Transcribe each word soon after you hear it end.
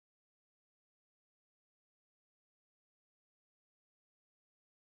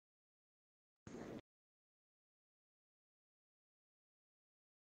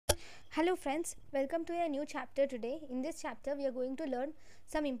Hello friends, welcome to a new chapter today. In this chapter we are going to learn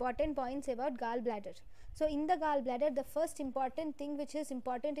some important points about gallbladder. So in the gallbladder, the first important thing which is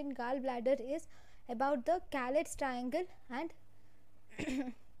important in gallbladder is about the Callett's triangle and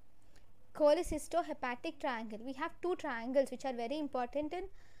cholecystohepatic triangle. We have two triangles which are very important in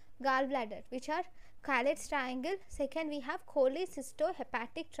gallbladder, which are Callett's triangle. Second, we have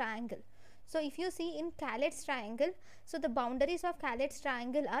cholecystohepatic triangle. So if you see in Callett's triangle, so the boundaries of Callett's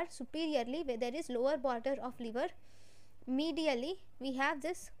triangle are superiorly where there is lower border of liver. Medially we have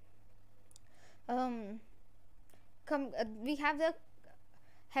this we have the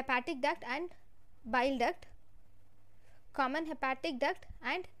hepatic duct and bile duct, common hepatic duct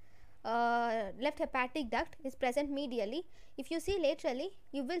and left hepatic duct is present medially. If you see laterally,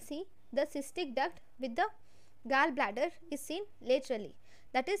 you will see the cystic duct with the gallbladder is seen laterally,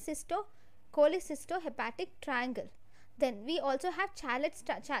 that is cholecystohepatic triangle. Then we also have Callett's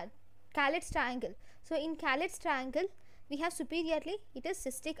triangle. So in Callett's triangle we have superiorly it is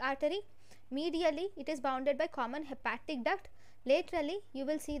cystic artery, medially it is bounded by common hepatic duct, laterally you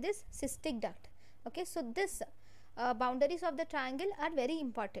will see this cystic duct. Okay, so this boundaries of the triangle are very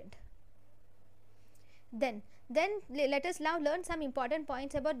important. Then let us now learn some important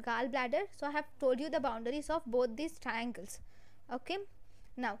points about gallbladder. So I have told you the boundaries of both these triangles. Okay,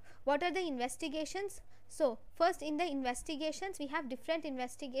 now what are the investigations? So first, in the investigations we have different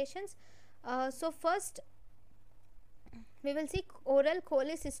investigations. So first we will see oral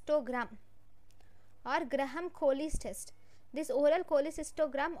cholecystogram or Graham-Colley's test. This oral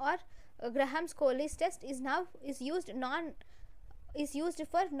cholecystogram or Graham's-Colley's test is used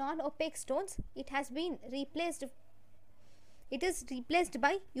for non-opaque stones. It has been replaced. It is replaced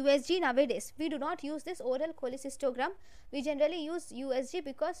by USG nowadays. We do not use this oral cholecystogram. We generally use USG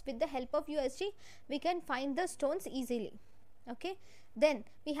because with the help of USG we can find the stones easily. Okay. Then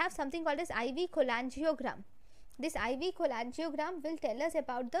we have something called as IV cholangiogram. This IV cholangiogram will tell us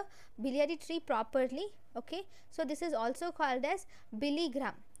about the biliary tree properly. Okay. So this is also called as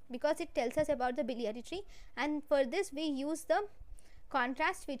biliogram because it tells us about the biliary tree, and for this we use the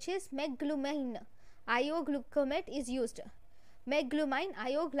contrast which is meglumine ioglucomate is used. Meglumine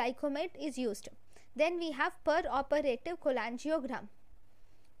ioglycomate is used. Then we have per-operative cholangiogram.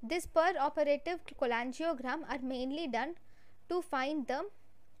 This per-operative cholangiogram are mainly done to find the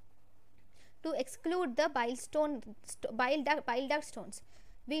to exclude the bile duct stones.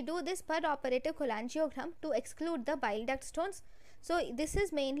 We do this per-operative cholangiogram to exclude the bile duct stones. So this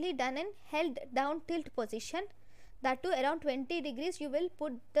is mainly done in held down tilt position. That too around 20 degrees you will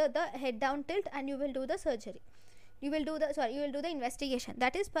put the head down tilt and you will do the surgery. You will do the investigation,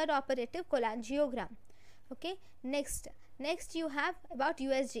 that is per operative cholangiogram. Okay, next you have about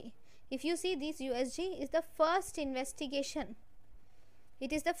USG. If you see, this USG is the first investigation.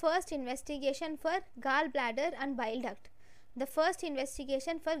 It is the first investigation for gallbladder and bile duct. The first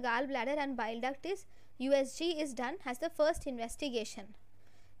investigation for gallbladder and bile duct is USG is done as the first investigation.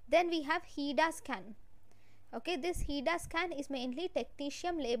 Then we have HEDA scan. Okay, this HEDA scan is mainly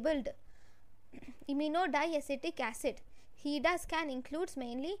technetium labeled immunodiacetic acid. HEDA scan includes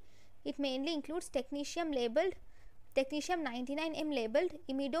mainly includes technetium 99M labeled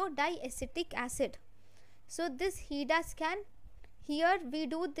imidodiacetic acid. So this HEDA scan, here we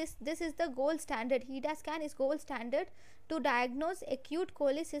do this is the gold standard. HEDA scan is gold standard to diagnose acute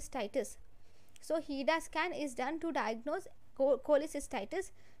cholecystitis. So HEDA scan is done to diagnose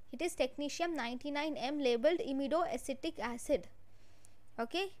cholecystitis. It is technetium 99M labeled imidoacetic acid.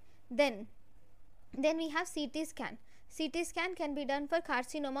 Okay, then we have CT scan. CT scan can be done for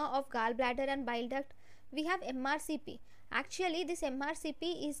carcinoma of gallbladder and bile duct. We have MRCP. Actually this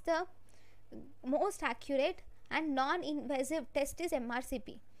MRCP is the most accurate and non-invasive test is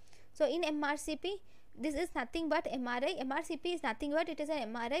MRCP. So in MRCP, this is nothing but MRI. MRCP is nothing but it is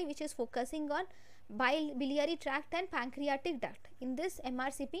an MRI which is focusing on biliary tract and pancreatic duct. In this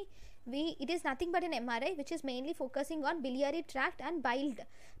MRCP it is nothing but an MRI which is mainly focusing on biliary tract and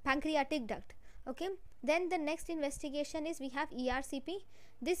pancreatic duct. Okay, then the next investigation is we have ERCP.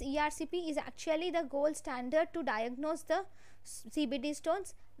 This ERCP is actually the gold standard to diagnose the CBD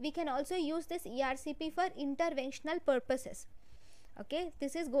stones. We can also use this ERCP for interventional purposes. Okay,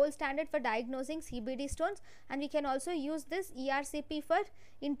 this is gold standard for diagnosing CBD stones, and we can also use this ERCP for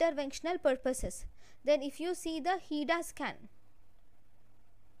interventional purposes. Then if you see the HEDA scan,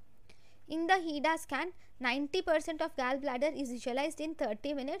 in the HEDA scan 90% of gallbladder is visualized in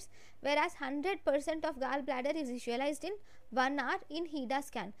 30 minutes, whereas 100% of gallbladder is visualized in 1 hour in HEDA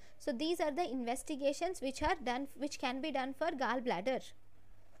scan. So these are the investigations which can be done for gallbladder.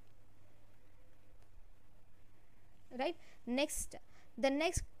 Right, next The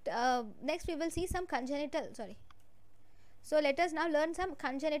next we will see some congenital, so let us now learn some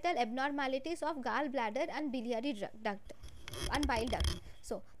congenital abnormalities of gallbladder and biliary duct and bile duct.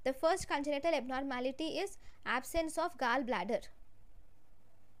 So the first congenital abnormality is absence of gallbladder.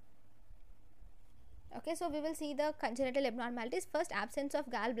 Okay, so we will see the congenital abnormalities. First, absence of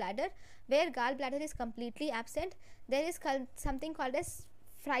gallbladder, where gallbladder is completely absent. There is something called as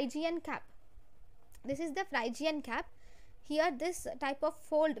Phrygian cap. This is the Phrygian cap. Here this type of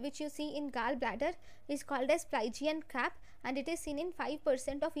fold which you see in gallbladder is called as Phrygian cap, and it is seen in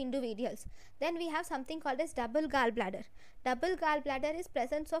 5% of individuals. Then we have something called as double gallbladder. Double gallbladder is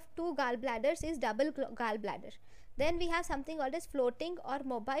presence of two gallbladders is double gallbladder. Then we have something called as floating or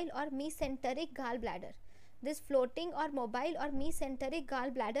mobile or mesenteric gallbladder. This floating or mobile or mesenteric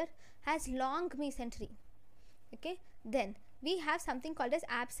gallbladder has long mesentery. Okay. Then we have something called as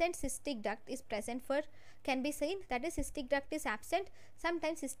absent cystic duct is present for, can be seen, that is cystic duct is absent.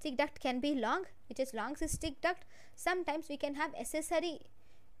 Sometimes cystic duct can be long, which is long cystic duct. Sometimes we can have accessory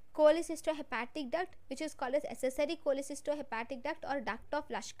cholecystohepatic duct, which is called as accessory cholecystohepatic duct or duct of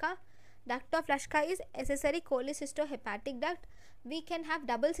Laschka. Duct of Laschka is accessory cholecystohepatic duct. We can have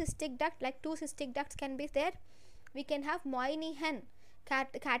double cystic duct, like two cystic ducts can be there. We can have Moynihan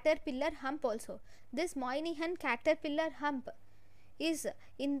caterpillar hump also. This Moynihan caterpillar hump is,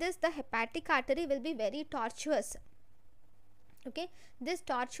 in this the hepatic artery will be very tortuous. Okay, this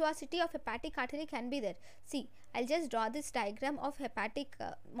tortuosity of hepatic artery can be there. See, I'll just draw this diagram of hepatic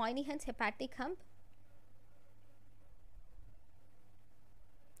Moynihan's hepatic hump.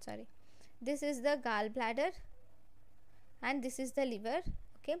 Sorry, this is the gallbladder and this is the liver.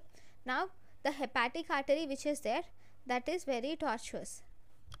 Okay, now the hepatic artery which is there, that is very tortuous.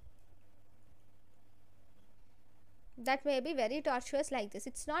 That may be very tortuous like this.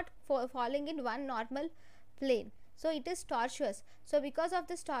 It's not falling in one normal plane. So it is tortuous. So because of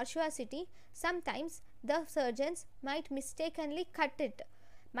this tortuosity, sometimes the surgeons might mistakenly cut it,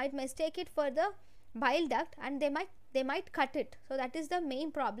 might mistake it for the bile duct, and they might cut it. So that is the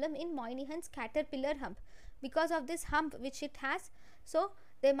main problem in Moynihan's caterpillar hump. Because of this hump which it has, so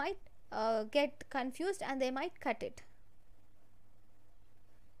they might get confused and they might cut it.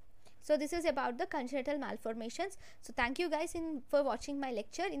 So this is about the congenital malformations. So thank you guys for watching my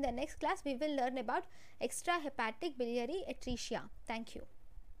lecture. In the next class we will learn about extrahepatic biliary atresia. Thank you.